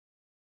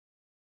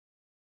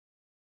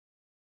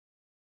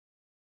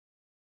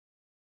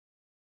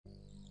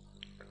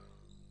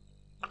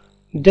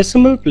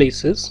decimal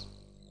places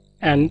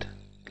and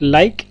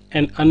like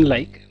and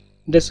unlike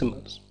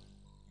decimals.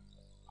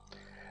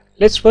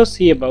 Let's first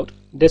see about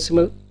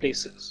decimal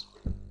places.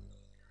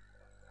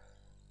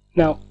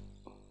 Now,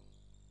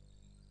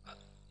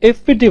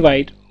 if we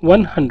divide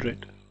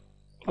 100,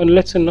 or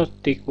let's say not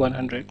take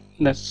 100,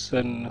 that's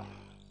an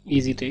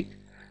easy take.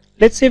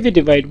 Let's say we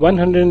divide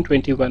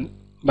 121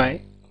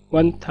 by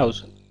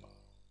 1000,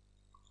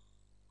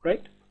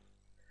 right?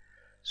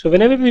 So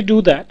whenever we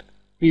do that,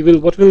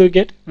 what will we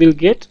get? We'll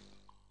get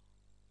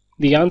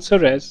the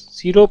answer as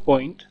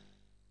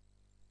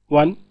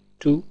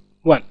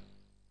 0.121,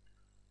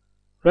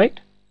 right?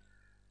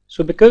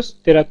 So because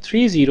there are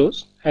 3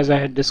 zeros, as I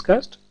had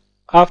discussed,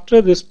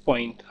 after this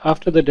point,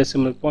 after the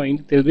decimal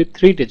point, there will be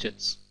 3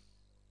 digits.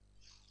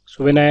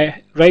 So when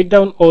I write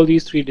down all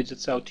these 3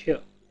 digits out here,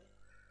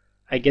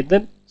 I get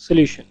the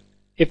solution.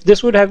 If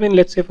this would have been,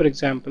 let's say for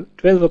example,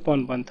 12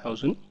 upon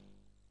 1000,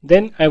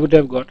 then I would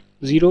have got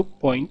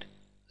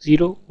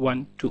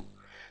 0.012.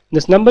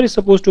 This number is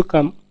supposed to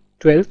come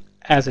 12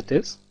 as it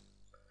is.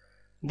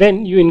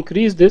 Then you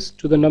increase this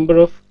to the number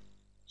of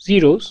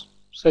zeros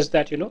such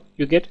that you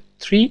get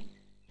 3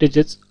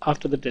 digits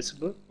after the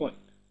decimal point.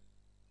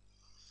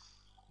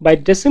 By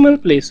decimal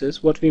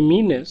places, what we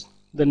mean is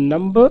the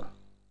number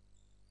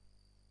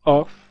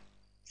of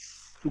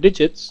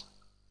digits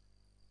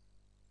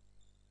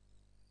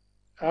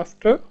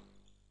after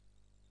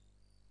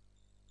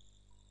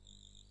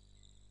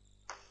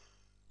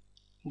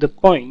the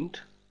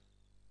point,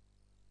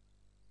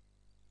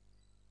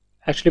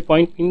 actually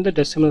point in the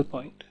decimal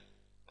point,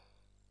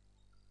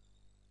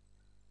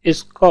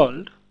 is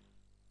called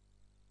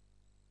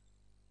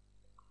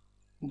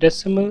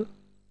decimal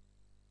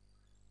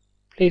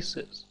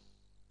places.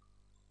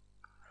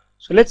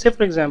 So let's say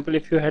for example,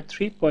 if you had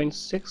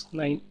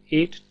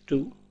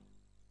 3.6982,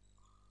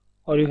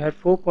 or you had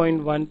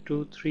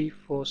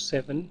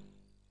 4.12347,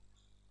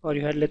 or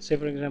you had, let's say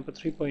for example,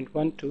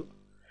 3.12,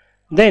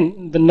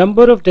 then the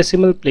number of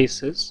decimal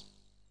places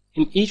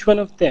in each one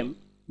of them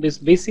is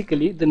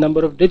basically the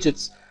number of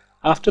digits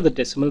after the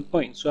decimal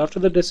point. So after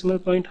the decimal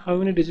point, how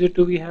many digits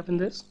do we have in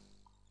this?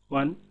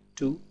 1,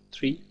 2,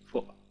 3,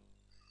 4.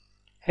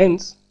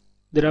 Hence,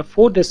 there are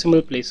 4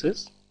 decimal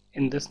places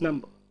in this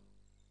number.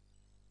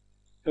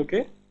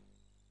 Okay.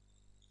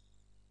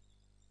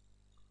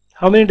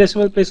 How many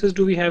decimal places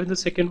do we have in the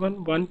second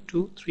one? 1,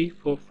 2, 3,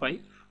 4, 5.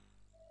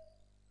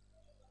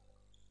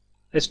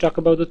 Let's talk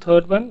about the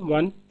third one.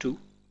 1, 2.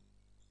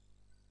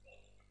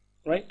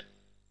 Right?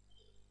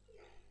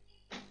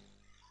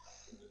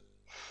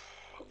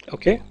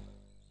 Okay.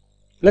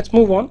 Let's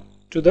move on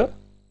to the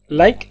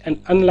like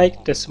and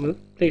unlike decimal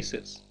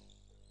places.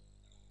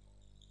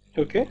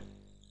 Okay.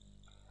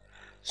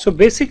 So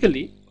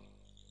basically,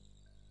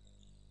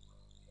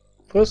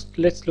 first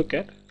let's look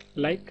at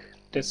like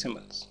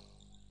decimals.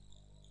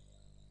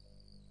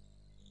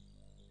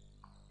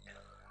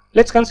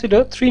 Let's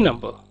consider 3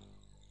 number.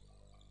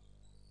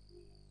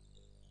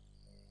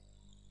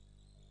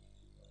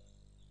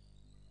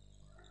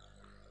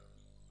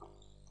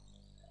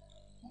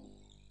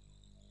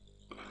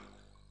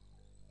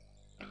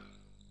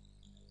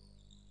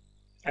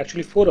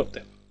 Actually 4 of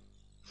them.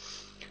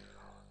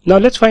 Now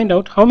let's find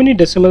out how many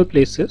decimal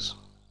places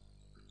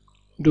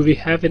do we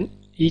have in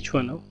each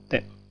one of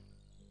them.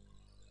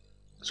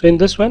 So in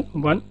this one,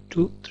 1,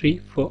 2, 3,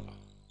 4.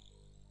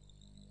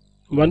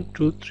 1,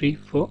 2, 3,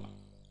 4.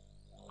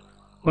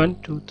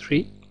 1, 2,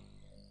 3.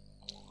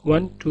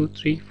 1, 2,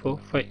 3, 4,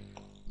 5.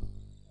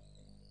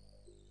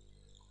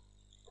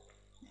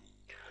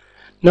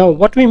 Now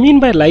what we mean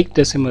by like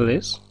decimal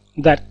is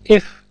that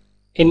if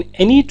in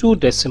any 2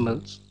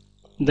 decimals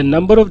the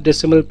number of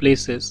decimal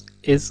places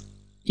is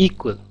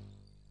equal.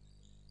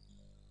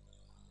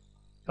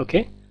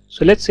 Okay,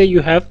 so let's say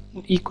you have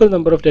equal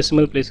number of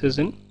decimal places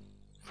in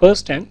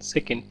first and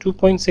second,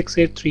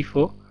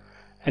 2.6834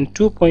 and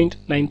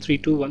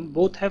 2.9321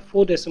 both have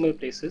 4 decimal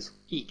places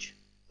each.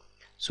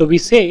 So we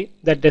say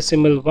that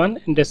decimal 1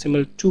 and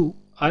decimal 2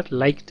 are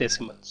like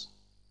decimals.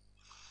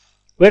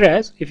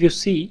 Whereas if you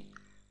see,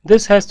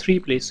 this has 3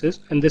 places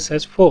and this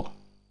has 4.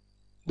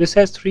 This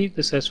has 3,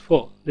 this has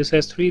 4, this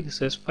has 3, this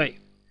has 5.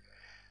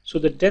 So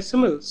the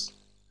decimals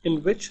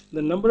in which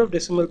the number of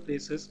decimal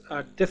places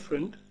are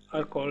different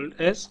are called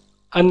as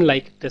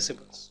unlike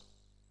decimals.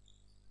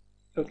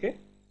 Okay.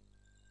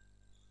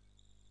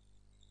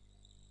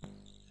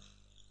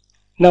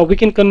 Now we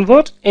can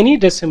convert any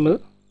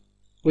decimal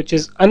which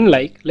is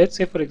unlike, let's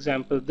say for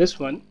example this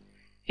one,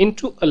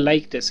 into a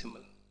like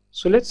decimal.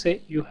 So let's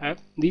say you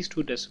have these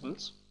 2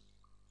 decimals,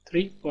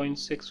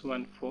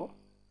 3.614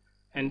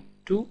 and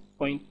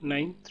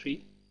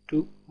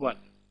 2.9321,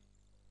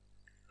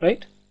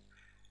 right?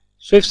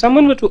 So if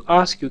someone were to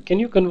ask you, can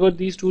you convert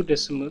these 2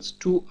 decimals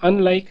to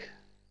unlike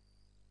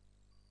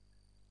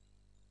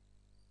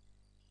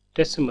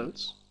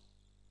decimals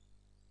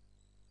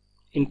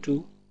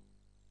into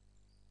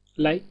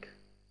like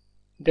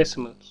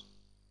decimals,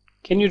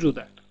 can you do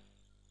that?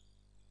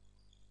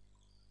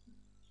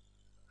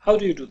 How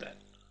do you do that?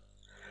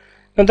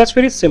 Now that's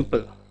very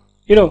simple.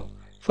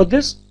 For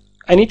this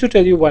I need to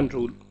tell you one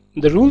rule.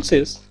 The rule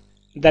says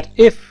that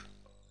if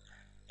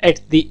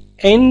at the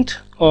end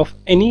of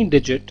any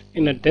digit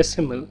in a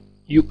decimal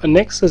you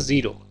annex a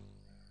 0,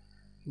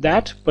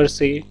 that per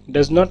se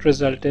does not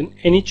result in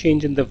any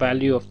change in the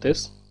value of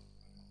this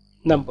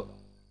number.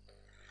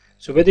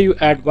 So whether you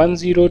add 1,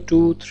 0,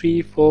 2,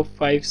 3, 4,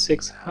 5,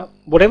 6,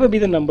 whatever be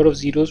the number of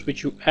zeros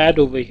which you add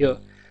over here,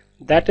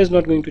 that is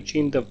not going to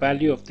change the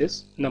value of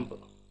this number.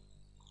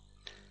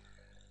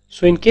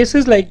 So in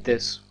cases like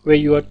this, where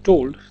you are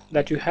told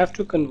that you have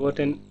to convert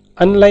an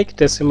unlike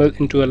decimal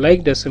into a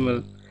like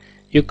decimal,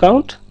 you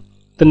count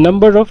the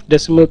number of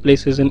decimal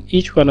places in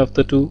each one of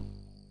the two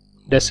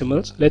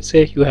decimals. Let's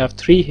say you have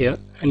 3 here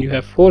and you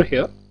have 4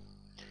 here.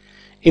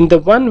 In the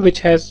one which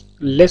has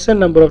lesser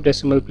number of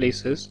decimal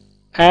places,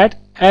 add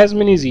as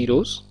many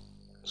zeros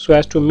so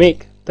as to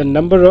make the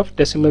number of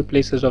decimal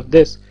places of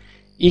this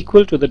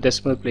equal to the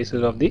decimal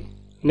places of the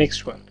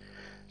next one.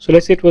 So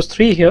let's say it was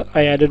 3 here,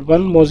 I added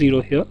 1 more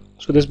 0 here,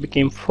 so this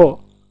became 4.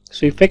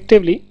 So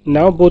effectively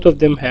now both of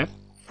them have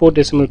 4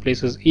 decimal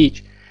places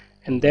each,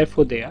 and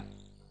therefore they are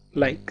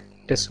like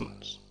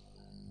decimals.